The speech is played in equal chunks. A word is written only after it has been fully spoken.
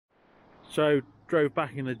So drove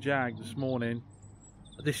back in the Jag this morning.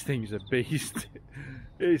 This thing's a beast.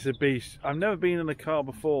 It's a beast. I've never been in a car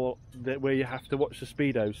before where you have to watch the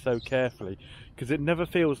speedo so carefully, because it never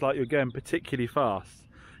feels like you're going particularly fast,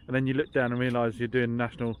 and then you look down and realise you're doing the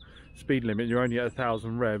national speed limit and you're only at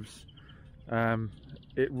 1,000 revs.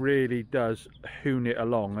 It really does hoon it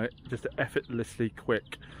along. It just effortlessly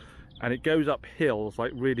quick, and it goes up hills,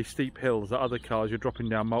 like really steep hills that other cars you're dropping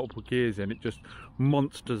down multiple gears in. It just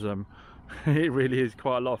monsters them. It really is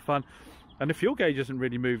quite a lot of fun. And the fuel gauge hasn't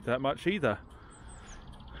really moved that much either.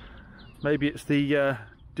 Maybe it's the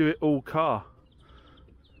do-it-all car.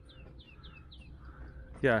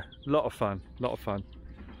 Yeah, a lot of fun,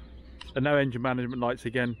 And no engine management lights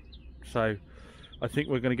again. So I think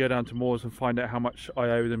we're going to go down to Moors and find out how much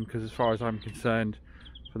I owe them, because as far as I'm concerned,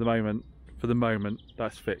 for the moment,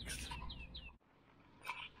 that's fixed.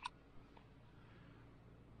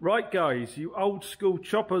 Right guys, you old school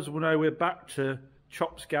choppers will know we're back to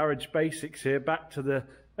Chops Garage Basics here, back to the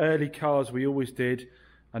early cars we always did.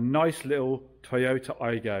 A nice little Toyota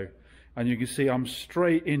Aygo, and you can see I'm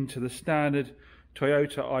straight into the standard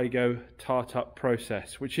Toyota Aygo tart-up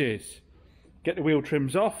process, which is get the wheel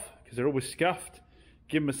trims off because they're always scuffed,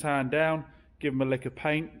 give them a sand down, give them a lick of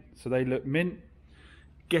paint so they look mint,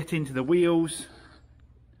 get into the wheels,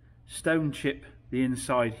 stone chip the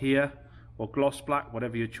inside here, or gloss black,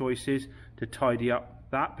 whatever your choice is, to tidy up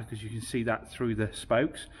that, because you can see that through the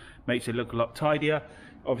spokes, makes it look a lot tidier.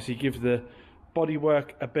 Obviously gives the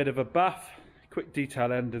bodywork a bit of a buff, quick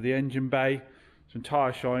detail end of the engine bay, some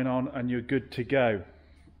tyre shine on, and you're good to go.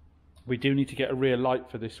 We do need to get a rear light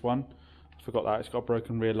for this one. I forgot that, it's got a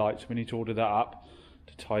broken rear light, so we need to order that up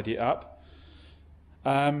to tidy it up.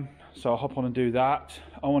 So I'll hop on and do that.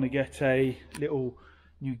 I want to get a little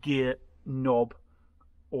new gear knob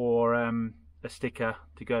or a sticker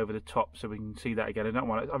to go over the top so we can see that again. I don't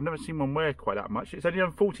want it. I've never seen one wear quite that much. It's only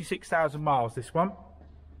done 46,000 miles, this one.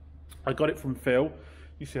 I got it from Phil.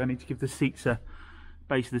 You see I need to give the seats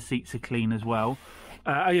base of the seats a clean as well.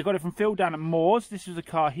 I got it from Phil down at Moors. This was a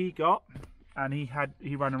car he got, and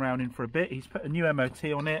he ran around in for a bit. He's put a new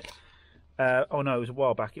MOT on it. Oh no, it was a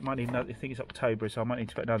while back. It might need another, I think it's October, so I might need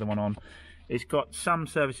to put another one on. It's got some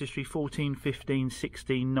service history, 14, 15,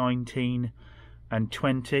 16, 19 and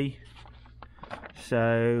 20.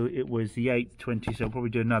 So it was the 8th, 20, so I'll probably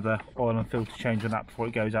do another oil and filter change on that before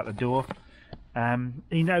it goes out the door.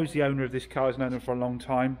 He knows the owner of this car, has known him for a long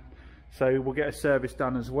time, so we'll get a service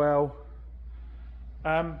done as well.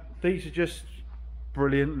 These are just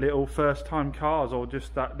brilliant little first time cars, or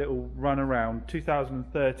just that little run around.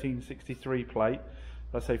 2013 63 plate,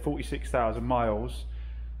 let's say 46,000 miles.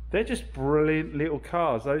 They're just brilliant little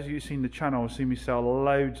cars. Those of you who've seen the channel have seen me sell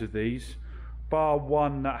loads of these, bar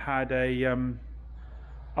one that had a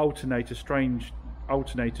strange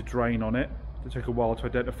alternator drain on it that took a while to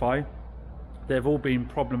identify. They've all been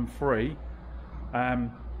problem free. They're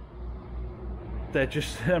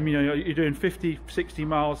just, I mean, you're doing 50, 60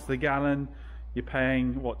 miles to the gallon. You're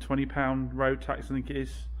paying, what, £20 road tax, I think it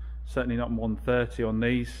is. Certainly not more than 30 on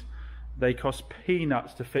these. They cost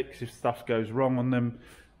peanuts to fix if stuff goes wrong on them.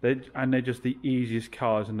 They're just the easiest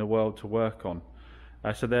cars in the world to work on.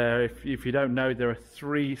 So they're, if you don't know, they're a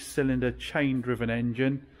 3-cylinder chain-driven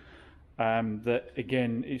engine. That,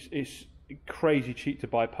 again, is crazy cheap to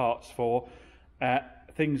buy parts for.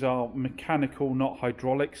 Things are mechanical, not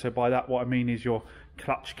hydraulic. So by that, what I mean is your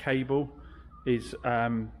clutch cable is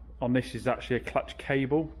on this is actually a clutch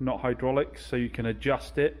cable, not hydraulic, so you can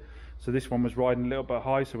adjust it. So this one was riding a little bit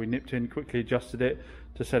high, so we nipped in, quickly adjusted it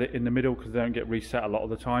to set it in the middle, because they don't get reset a lot of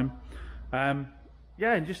the time.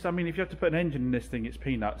 Yeah, and just, I mean, if you have to put an engine in this thing, it's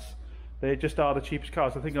peanuts. They just are the cheapest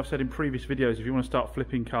cars. I think I've said in previous videos, if you want to start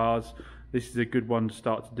flipping cars, this is a good one to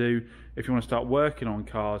start to do. If you want to start working on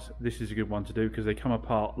cars, this is a good one to do, because they come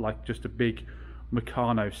apart like just a big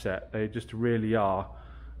Meccano set. They just really are,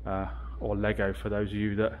 or Lego for those of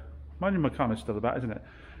you that, mind you, Meccano's still about, isn't it?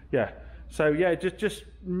 Yeah. So yeah, just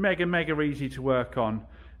mega easy to work on.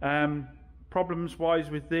 Problems wise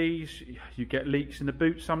with these, you get leaks in the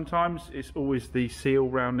boot sometimes. It's always the seal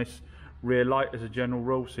around this rear light as a general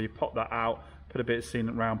rule, so you pop that out, put a bit of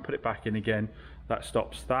sealant around, put it back in again. That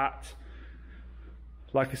stops that.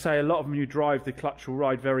 Like I say, a lot of them you drive, the clutch will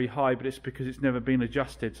ride very high, but it's because it's never been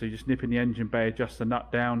adjusted. So you just nip in the engine bay, adjust the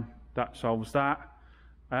nut down, that solves that.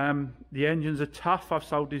 The engines are tough. I've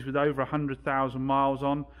sold these with over 100,000 miles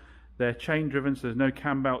on. They're chain driven, so there's no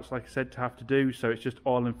cam belts, like I said, to have to do, so it's just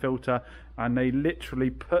oil and filter, and they literally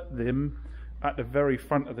put them at the very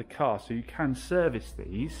front of the car, so you can service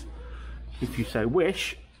these if you so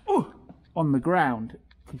wish, on the ground,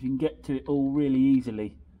 because you can get to it all really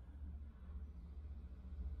easily.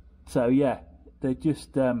 So yeah, they're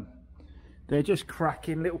just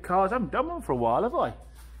cracking little cars. I haven't done one for a while, have I? I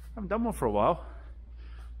haven't done one for a while.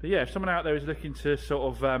 But yeah, if someone out there is looking to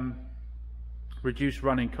sort of reduce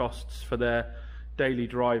running costs for their daily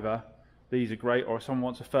driver, these are great. Or if someone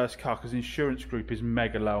wants a first car, because the insurance group is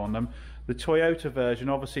mega low on them. The Toyota version,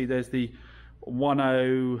 obviously there's the the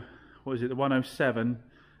 107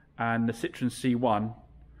 and the Citroen C1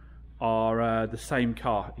 are the same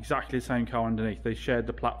car, exactly the same car underneath. They shared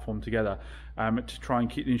the platform together to try and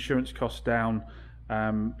keep the insurance costs down.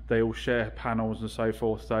 They all share panels and so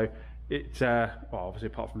forth, so it well, obviously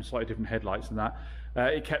apart from slightly different headlights and that,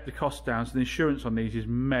 it kept the cost down. So the insurance on these is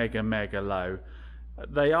mega low.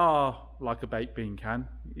 They are like a baked bean can.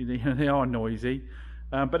 They are noisy,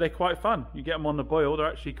 but they're quite fun. You get them on the boil, they're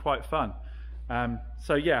actually quite fun.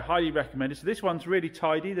 So yeah, highly recommended. So this one's really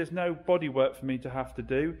tidy. There's no body work for me to have to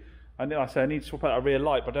do. And like I say, I need to swap out a rear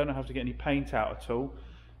light, but I don't know how to get any paint out at all.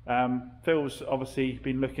 Phil's obviously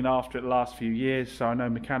been looking after it the last few years, so I know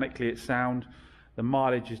mechanically it's sound. The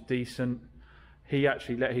mileage is decent. He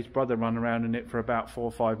actually let his brother run around in it for about 4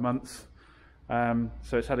 or 5 months. So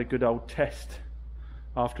it's had a good old test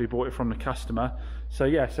after he bought it from the customer. So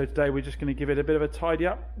yeah, so today we're just going to give it a bit of a tidy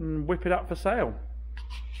up and whip it up for sale.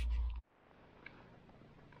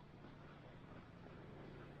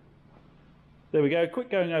 There we go, quick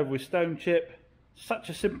going over with stone chip. Such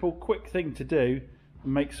a simple, quick thing to do. It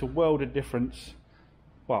makes a world of difference.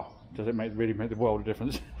 Well, does it really make the world of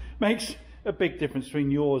difference? Makes a big difference between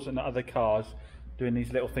yours and other cars doing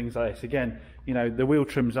these little things like this. Again, you know, the wheel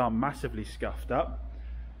trims aren't massively scuffed up.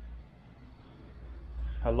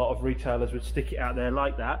 A lot of retailers would stick it out there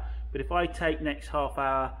like that. But if I take next half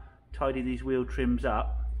hour, tidy these wheel trims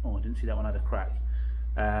up. Oh, I didn't see that one had a crack.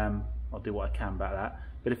 I'll do what I can about that.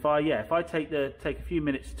 But if I take a few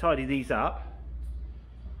minutes to tidy these up,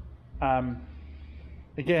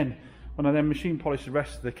 again, when I then machine polish the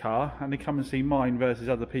rest of the car and they come and see mine versus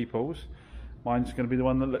other people's, mine's going to be the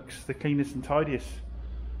one that looks the cleanest and tidiest.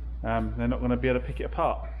 They're not going to be able to pick it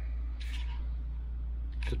apart.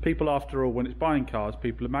 Because people, after all, when it's buying cars,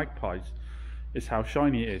 people are magpies. It's how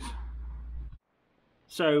shiny it is.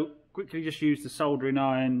 So quickly just use the soldering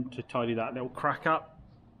iron to tidy that little crack up.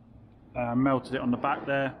 Melted it on the back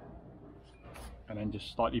there and then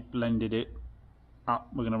just slightly blended it up.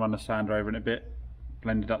 We're going to run the sander over in a bit,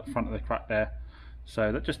 blended up the front of the crack there,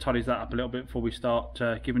 so that just tidies that up a little bit before we start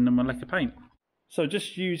giving them a lick of paint. So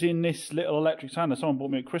just using this little electric sander, someone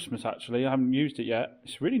bought me at Christmas actually. I haven't used it yet.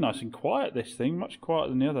 It's really nice and quiet, this thing, much quieter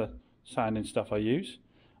than the other sanding stuff I use.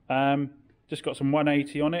 Just got some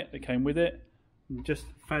 180 on it that came with it, just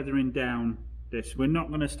feathering down this. We're not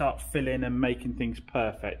going to start filling and making things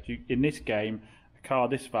perfect. In this game, a car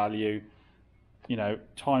this value, you know,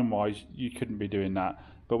 time wise you couldn't be doing that,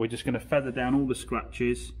 but we're just going to feather down all the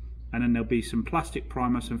scratches, and then there'll be some plastic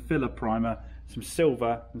primer, some filler primer, some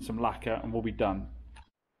silver and some lacquer, and we'll be done.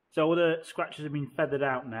 So all the scratches have been feathered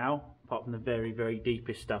out now, apart from the very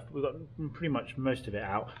deepest stuff. We've got pretty much most of it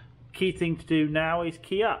out. Key thing to do now is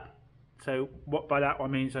key up. So what by that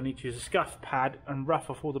one means I need to use a scuff pad and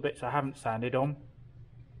rough off all the bits I haven't sanded on,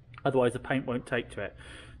 otherwise the paint won't take to it.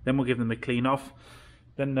 Then we'll give them a clean off,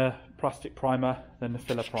 then the plastic primer, then the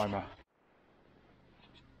filler primer.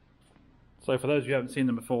 So for those of you who haven't seen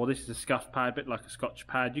them before, this is a scuff pad, a bit like a Scotch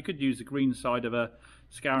pad. You could use the green side of a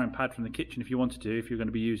scouring pad from the kitchen if you wanted to, if you're going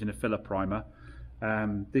to be using a filler primer.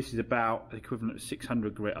 This is about the equivalent of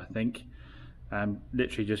 600 grit, I think.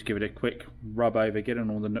 Literally just give it a quick rub over, get on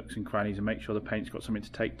all the nooks and crannies and make sure the paint's got something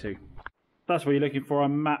to take to. That's what you're looking for, a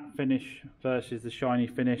matte finish versus the shiny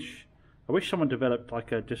finish. I wish someone developed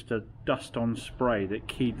like just a dust on spray that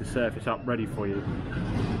keyed the surface up ready for you,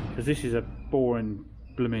 because this is a boring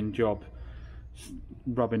blooming job,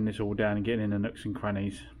 rubbing this all down and getting in the nooks and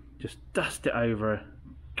crannies. Just dust it over,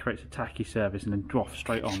 creates a tacky surface, and then off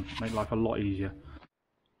straight on, make life a lot easier.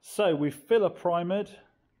 So we've filler primered,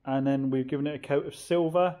 and then we've given it a coat of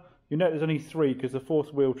silver. You note there's only 3 because the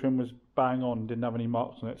 4th wheel trim was bang on, didn't have any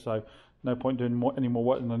marks on it, so no point doing any more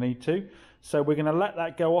work than I need to. So we're going to let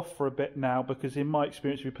that go off for a bit now, because in my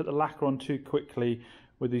experience if you put the lacquer on too quickly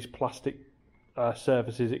with these plastic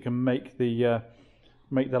surfaces, it can make the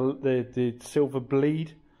silver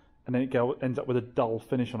bleed, and then it ends up with a dull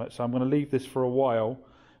finish on it. So I'm going to leave this for a while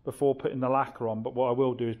before putting the lacquer on, but what I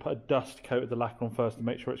will do is put a dust coat of the lacquer on first to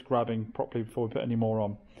make sure it's grabbing properly before we put any more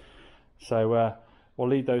on. So we'll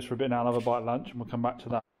leave those for a bit now, I'll have a bite of lunch and we'll come back to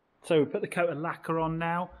that. So we put the coat of lacquer on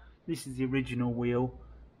now. This is the original wheel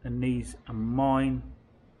and these are mine.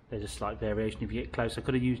 There's a slight variation if you get close. I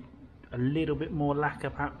could have used a little bit more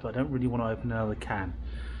lacquer perhaps, but I don't really want to open another can.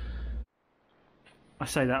 I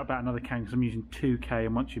say that about another can because I'm using 2K,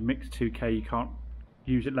 and once you mix 2K you can't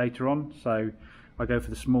use it later on, so I go for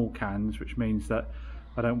the small cans, which means that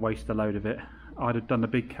I don't waste a load of it. I'd have done the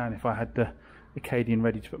big can if I had the Acadian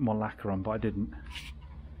ready to put more lacquer on, but I didn't.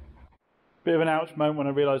 Bit of an ouch moment when I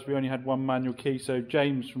realised we only had one manual key. So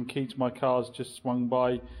James from Key to My Cars just swung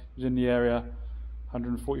by, he was in the area,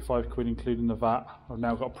 145 quid including the VAT. I've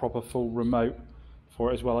now got a proper full remote for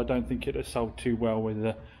it as well. I don't think it has sold too well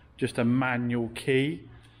with just a manual key.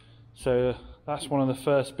 So that's one of the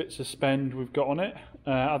first bits of spend we've got on it.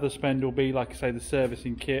 Other spend will be, like I say, the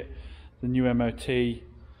servicing kit, the new MOT.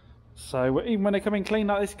 So even when they come in clean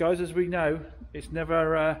like this, guys, as we know, it's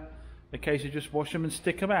never a case of just wash them and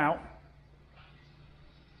stick them out.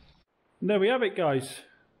 And there we have it, guys.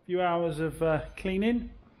 A few hours of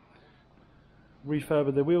cleaning,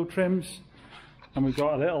 refurbed the wheel trims, and we've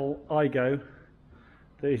got a little Aygo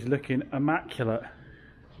that is looking immaculate.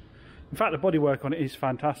 In fact, the bodywork on it is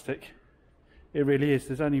fantastic. It really is.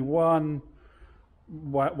 There's only one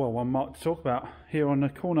mark to talk about here on the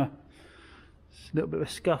corner. It's a little bit of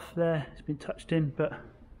a scuff there. It's been touched in, but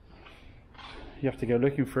you have to go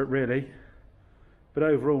looking for it really. But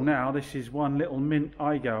overall now, this is one little mint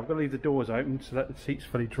Aygo. I've got to leave the doors open so that the seats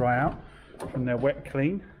fully dry out from their wet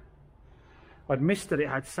clean. I'd missed that it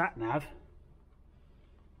had sat-nav.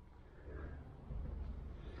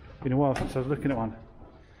 Been a while since I was looking at one.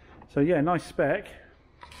 So yeah, nice spec.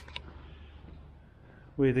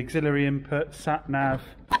 With auxiliary input, sat-nav.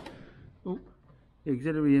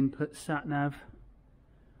 Auxiliary input, sat-nav.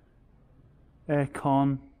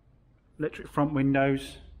 Aircon. Electric front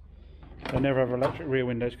windows. They never have electric rear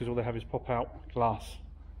windows because all they have is pop-out glass.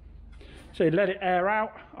 So you let it air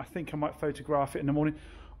out. I think I might photograph it in the morning.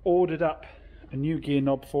 Ordered up a new gear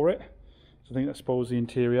knob for it. So I think that spoils the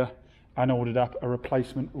interior. And ordered up a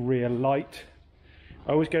replacement rear light.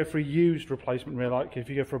 I always go for a used replacement rear light, because if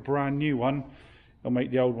you go for a brand new one, it'll make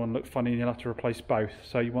the old one look funny and you'll have to replace both.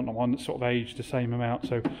 So you want the one that's sort of aged the same amount.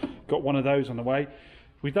 So got one of those on the way.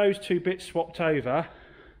 With those two bits swapped over,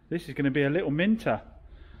 this is going to be a little minter.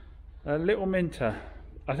 A little minter.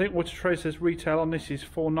 I think Water Trade says retail on this is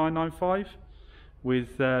 $4,995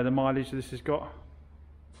 with the mileage this has got.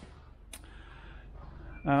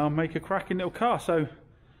 I'll make a cracking little car. So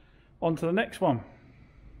on to the next one.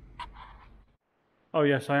 Oh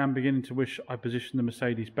yes, I am beginning to wish I positioned the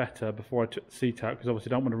Mercedes better before I took the seat out, because obviously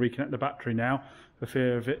I don't want to reconnect the battery now for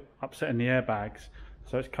fear of it upsetting the airbags.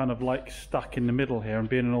 So it's kind of like stuck in the middle here, and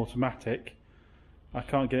being an automatic, I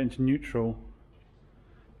can't get it into neutral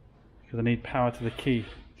because I need power to the key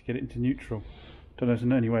to get it into neutral. Don't know if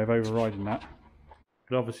there's any way of overriding that.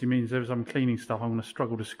 But obviously means as I'm cleaning stuff, I'm going to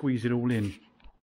struggle to squeeze it all in.